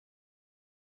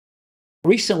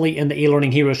Recently in the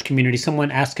eLearning Heroes community, someone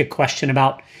asked a question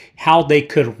about how they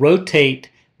could rotate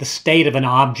the state of an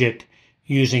object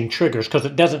using triggers because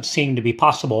it doesn't seem to be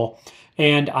possible.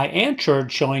 And I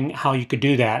answered showing how you could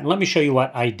do that. And let me show you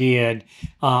what I did.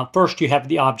 First, you have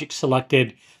the object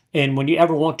selected. And when you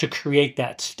ever want to create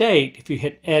that state, if you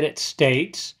hit Edit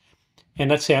States,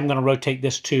 and let's say I'm going to rotate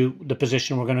this to the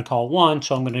position we're going to call 1.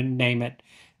 So I'm going to name it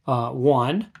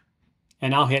 1.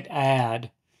 And I'll hit Add.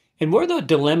 And where the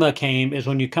dilemma came is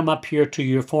when you come up here to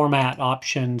your format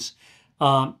options,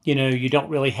 you don't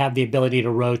really have the ability to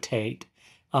rotate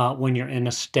when you're in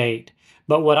a state.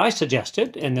 But what I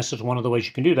suggested, and this is one of the ways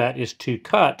you can do that, is to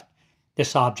cut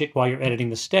this object while you're editing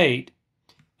the state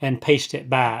and paste it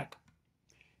back.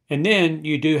 And then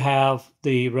you do have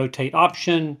the rotate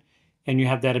option, and you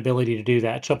have that ability to do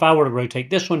that. So if I were to rotate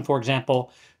this one, for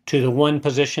example, to the 1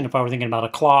 position, if I were thinking about a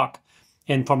clock,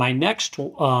 and for my next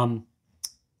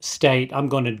state, I'm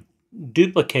going to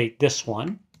duplicate this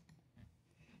one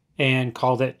and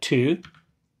call that 2.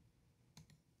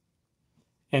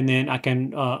 And then I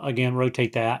can, again,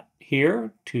 rotate that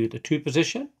here to the 2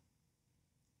 position.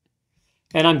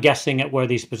 And I'm guessing at where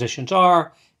these positions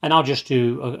are. And I'll just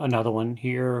do another one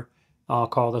here. I'll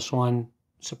call this one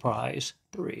Surprise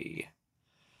 3.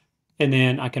 And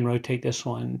then I can rotate this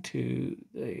one to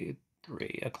the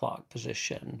 3 o'clock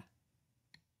position.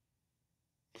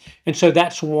 And so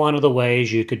that's one of the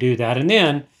ways you could do that. And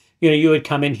then, you would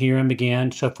come in here and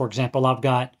begin. So for example, I've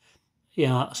got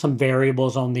some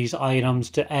variables on these items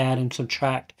to add and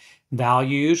subtract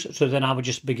values. So then I would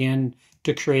just begin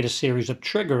to create a series of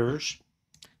triggers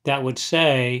that would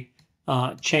say,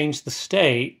 change the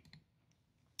state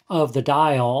of the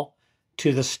dial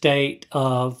to the state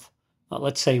of,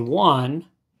 let's say 1.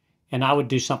 And I would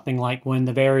do something like when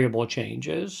the variable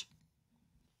changes.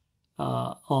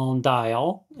 On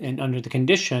dial, and under the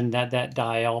condition that that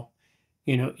dial,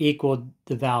 equaled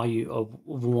the value of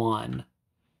 1.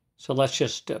 So let's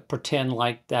just pretend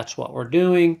like that's what we're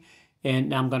doing. And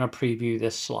now I'm going to preview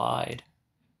this slide.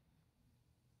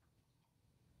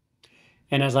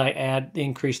 And as I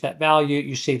increase that value,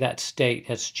 you see that state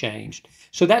has changed.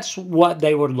 So that's what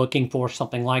they were looking for,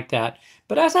 something like that.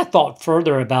 But as I thought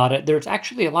further about it, there's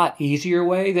actually a lot easier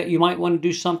way that you might want to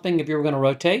do something if you were going to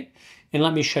rotate. And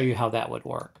let me show you how that would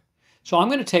work. So I'm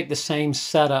going to take the same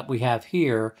setup we have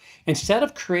here. Instead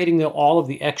of creating all of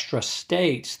the extra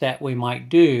states that we might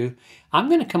do, I'm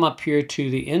going to come up here to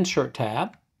the Insert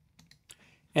tab.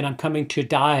 And I'm coming to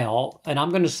Dial. And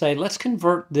I'm going to say, let's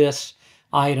convert this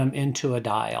item into a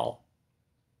dial.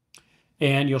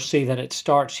 And you'll see that it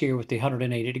starts here with the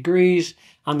 180 degrees.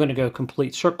 I'm going to go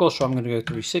complete circle, so I'm going to go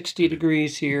 360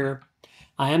 degrees here.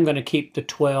 I am going to keep the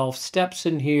 12 steps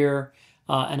in here.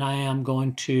 And I am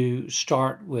going to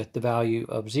start with the value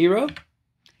of 0.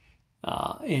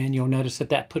 And you'll notice that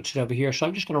that puts it over here. So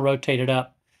I'm just going to rotate it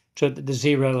up so that the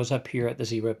 0 is up here at the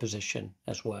 0 position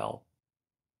as well.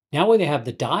 Now when they have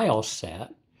the dial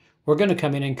set, we're going to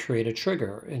come in and create a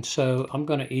trigger. And so I'm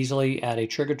going to easily add a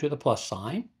trigger to the plus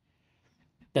sign.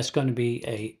 That's going to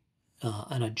be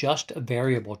an adjust a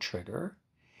variable trigger.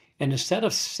 And instead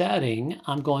of setting,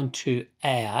 I'm going to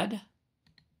add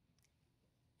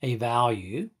a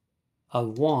value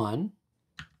of 1.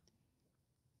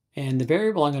 And the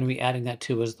variable I'm going to be adding that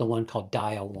to is the one called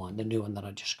dial 1, the new one that I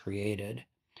just created,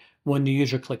 when the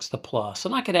user clicks the plus.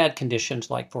 And I could add conditions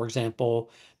like, for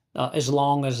example, as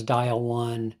long as dial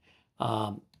 1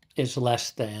 is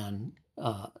less than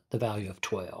the value of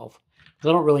 12. Because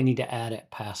I don't really need to add it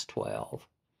past 12.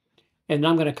 And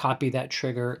I'm going to copy that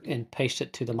trigger and paste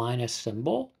it to the minus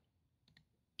symbol.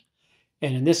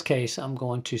 And in this case, I'm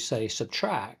going to say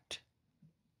subtract.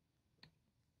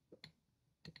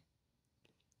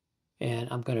 And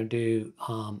I'm going to do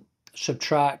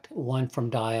subtract 1 from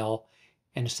dial.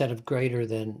 And instead of greater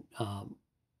than, I'm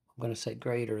going to say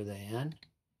greater than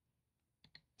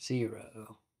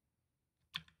 0.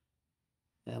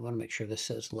 And I want to make sure this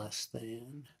says less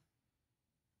than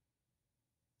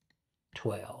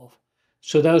 12.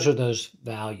 So those are those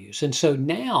values. And so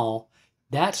now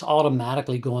that's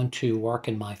automatically going to work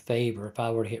in my favor. If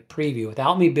I were to hit preview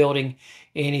without me building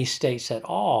any states at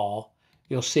all,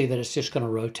 you'll see that it's just going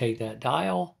to rotate that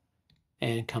dial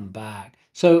and come back.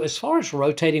 So as far as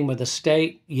rotating with a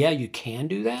state, yeah, you can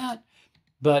do that.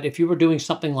 But if you were doing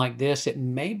something like this, it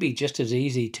may be just as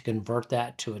easy to convert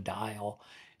that to a dial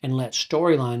and let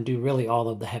Storyline do really all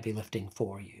of the heavy lifting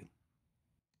for you.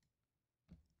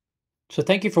 So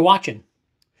thank you for watching.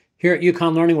 Here at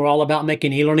UConn Learning, we're all about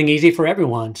making e-learning easy for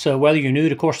everyone. So whether you're new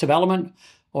to course development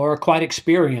or quite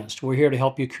experienced, we're here to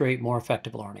help you create more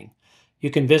effective learning. You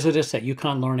can visit us at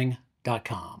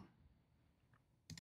uconnlearning.com.